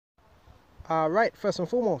Right, first and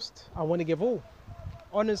foremost, I want to give all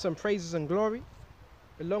honors and praises and glory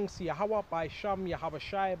belongs to Yahweh by Sham, Yahweh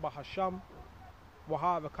Shai, by Hasham,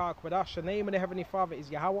 Wahab, Quadash. The name of the Heavenly Father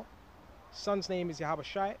is Yahweh. Son's name is Yahweh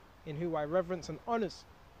Shai, in who I reverence and honors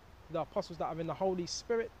the apostles that are in the Holy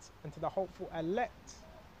Spirit, and to the hopeful elect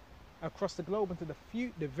across the globe, and to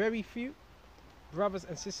the very few brothers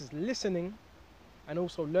and sisters listening and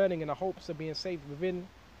also learning in the hopes of being saved within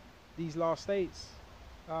these last days.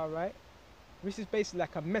 Alright, this is basically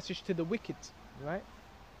like a message to the wicked, right?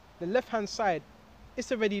 The left hand side,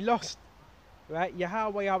 it's already lost, right?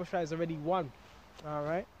 Yahweh Shai is already won.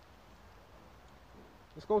 Alright,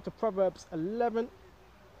 let's go to Proverbs 11.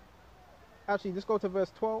 Actually, let's go to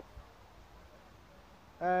verse 12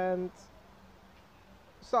 and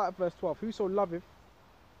start at verse 12. Whoso loveth,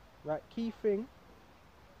 right, key thing,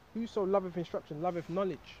 whoso loveth instruction, loveth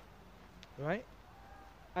knowledge, right?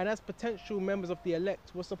 And as potential members of the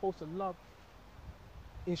elect, we're supposed to love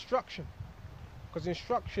instruction, because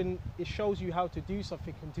instruction, it shows you how to do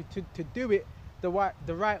something and to do it the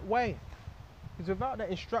right way. Because without that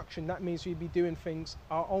instruction, that means we'd be doing things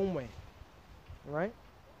our own way, right?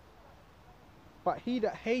 But he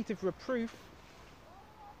that hateth reproof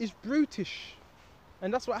is brutish,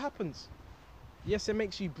 and that's what happens. Yes, it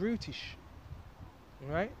makes you brutish,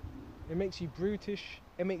 right? It makes you brutish,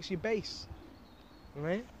 it makes you base,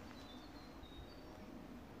 right?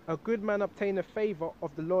 A good man obtaineth favour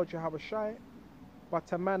of the Lord Yahweh Shai,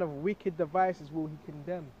 but a man of wicked devices will he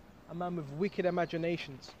condemn. A man with wicked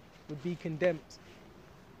imaginations would be condemned,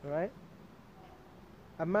 right?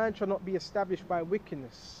 A man shall not be established by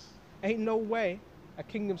wickedness. Ain't no way a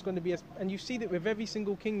kingdom's going to be, and you see that with every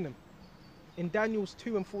single kingdom. In Daniel's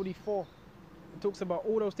 2 and 44, it talks about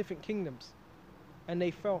all those different kingdoms, and they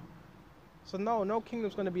fell. So no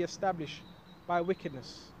kingdom's going to be established by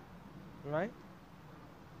wickedness, right?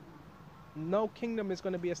 No kingdom is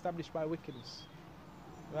going to be established by wickedness,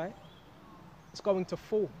 right? It's going to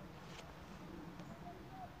fall.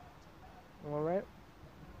 All right.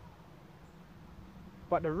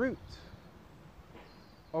 But the root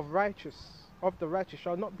of the righteous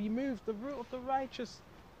shall not be moved. The root of the righteous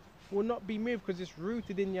will not be moved, because it's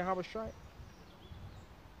rooted in Yahweh Shai.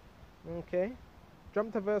 Okay.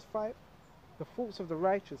 Jump to verse 5. The thoughts of the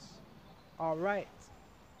righteous are right.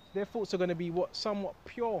 Their thoughts are going to be somewhat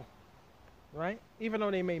pure, right? Even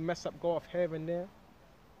though they may mess up, go off here and there.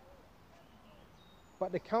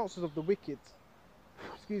 But the counsels of the wicked,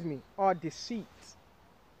 are deceit,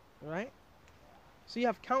 right? So you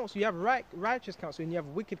have counsel, you have righteous counsel, and you have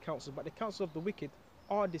wicked counsel, but the counsel of the wicked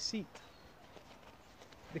are deceit.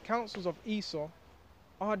 The counsels of Esau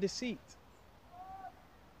are deceit,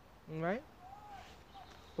 right?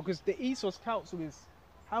 Because the Esau's counsel is,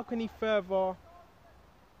 how can he further,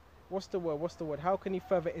 what's the word? How can he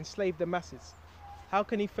further enslave the masses? How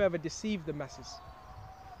can he further deceive the masses?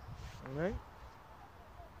 All right?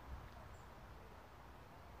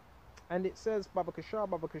 And it says, Baba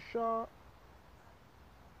Kashar,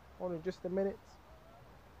 hold on just a minute.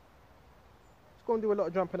 It's going to do a lot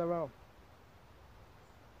of jumping around.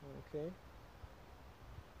 Okay.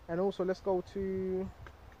 And also let's go to,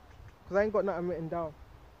 because I ain't got nothing written down.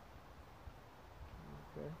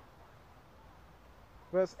 Okay.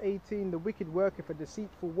 Verse 18, the wicked worketh a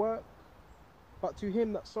deceitful work, but to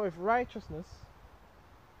him that soweth righteousness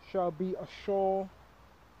shall be a sure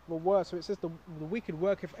reward. So it says the wicked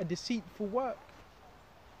worketh a deceitful work.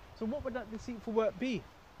 So what would that deceitful work be?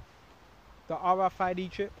 The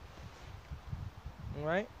RFID chip,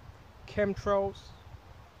 right? Chemtrails,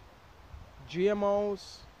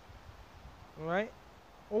 GMOs, right?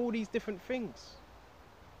 All these different things.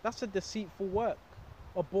 That's a deceitful work.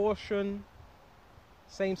 Abortion,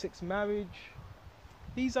 same-sex marriage.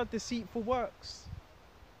 These are deceitful works,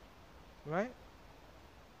 right?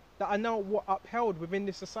 That are now upheld within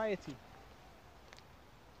this society.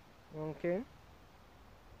 Okay?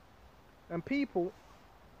 And people,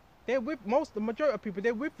 the majority of people,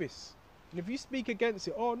 they're with this. And if you speak against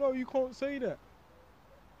it, oh no, you can't say that.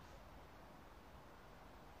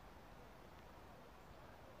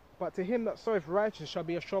 But to him that soweth righteousness shall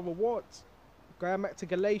be a sure reward. Going back to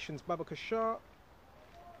Galatians, Baba Kashar.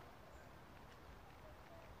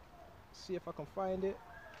 See if I can find it.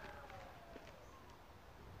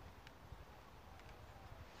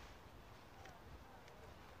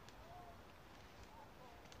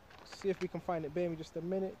 See if we can find it. Bear me just a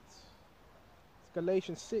minute. It's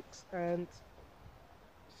Galatians 6 and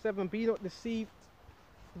 7. Be not deceived.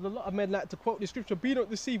 There's a lot of men like to quote the scripture. Be not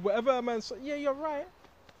deceived. Whatever a man says. Yeah, you're right.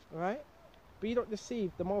 Right? Be not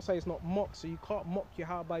deceived. The Most High is not mocked. So you can't mock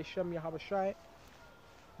Yahweh Shem, Yahweh Shai.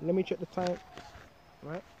 Let me check the time.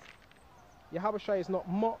 Right? Yahushua is not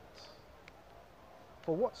mocked.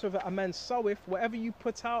 For whatsoever a man soweth, whatever you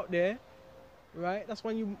put out there, right? That's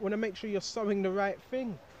when you want to make sure you're sowing the right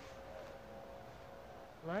thing.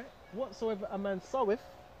 Right? Whatsoever a man soweth,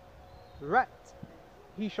 right,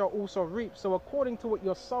 he shall also reap. So according to what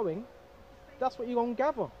you're sowing, that's what you're going to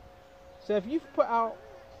gather. So if you've put out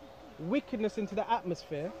wickedness into the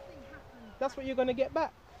atmosphere, that's what you're going to get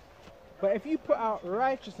back. But if you put out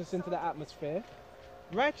righteousness into the atmosphere,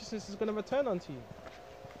 righteousness is going to return unto you.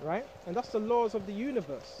 Right? And that's the laws of the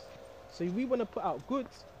universe. So we want to put out good,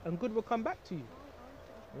 and good will come back to you.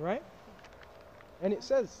 Right? And it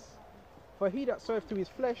says, for he that soweth to his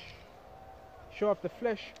flesh shall of the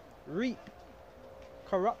flesh reap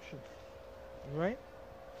corruption. Right?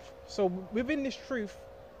 So within this truth,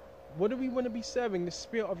 what do we want to be serving? The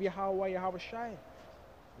spirit of Yahweh, Yahushua.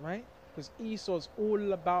 Right? Because Esau's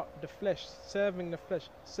all about the flesh, serving the flesh,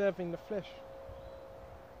 serving the flesh.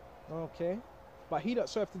 Okay? But he that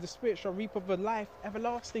soweth to the spirit shall reap of a life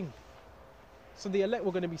everlasting. So the elect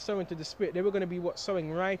were going to be sowing to the spirit. They were going to be what?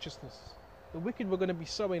 Sowing righteousness. The wicked were going to be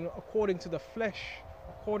sowing according to the flesh,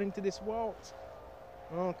 according to this world.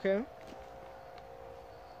 Okay?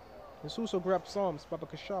 Let's also grab Psalms. Baba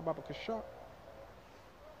Kasha, Baba Kasha.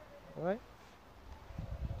 Alright?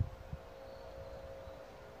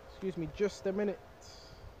 Excuse me just a minute.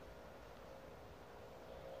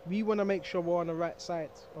 We want to make sure we're on the right side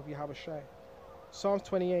of Yahushua. Psalms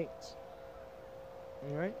 28.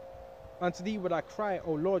 Alright? Unto thee would I cry,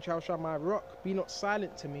 O Lord, Yahushua my rock, be not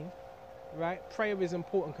silent to me. Right? Prayer is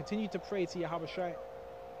important. Continue to pray to Yahushua.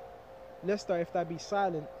 Lest thou, if thou be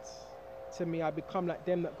silent to me, I become like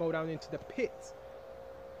them that go down into the pit.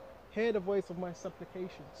 Hear the voice of my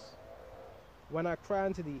supplications when I cry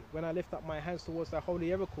unto thee, when I lift up my hands towards thy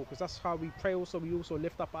holy oracle. Because that's how we pray also. We also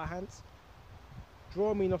lift up our hands.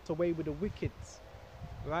 Draw me not away with the wicked,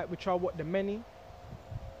 right? Which are what? The many.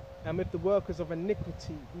 And with the workers of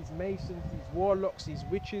iniquity, these masons, these warlocks, these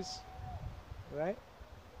witches, right?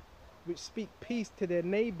 Which speak peace to their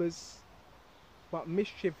neighbors, but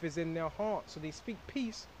mischief is in their hearts. So they speak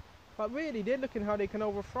peace, but really they're looking how they can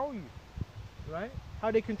overthrow you, right?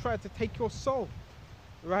 How they can try to take your soul,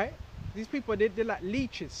 right? These people, they're like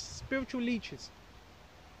leeches, spiritual leeches,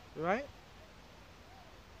 right?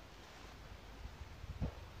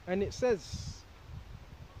 And it says,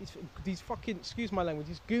 these fucking, excuse my language,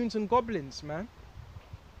 these goons and goblins, man.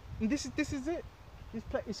 And this is it.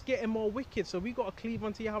 It's getting more wicked, so we got to cleave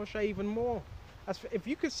unto Yahushua even more. If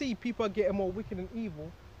you could see people are getting more wicked and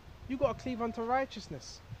evil, you got to cleave unto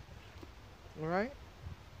righteousness. Alright?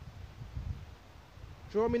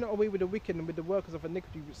 Draw me not away with the wicked and with the workers of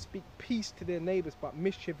iniquity, which speak peace to their neighbors, but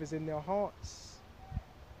mischief is in their hearts.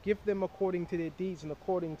 Give them according to their deeds and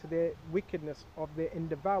according to their wickedness of their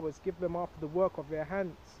devourers. Give them after the work of their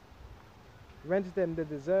hands. Render them the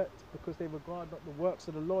desert, because they regard not the works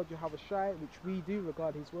of the Lord Yahushua, which we do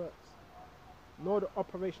regard his works, nor the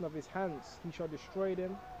operation of his hands. He shall destroy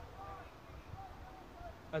them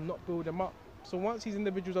and not build them up. So once these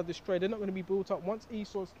individuals are destroyed, they're not going to be built up. Once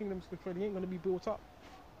Esau's kingdom is destroyed, he ain't going to be built up.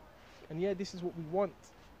 And yeah, this is what we want,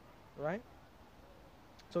 right?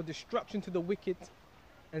 So destruction to the wicked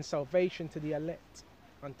and salvation to the elect.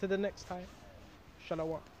 Until the next time,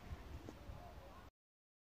 Shalom.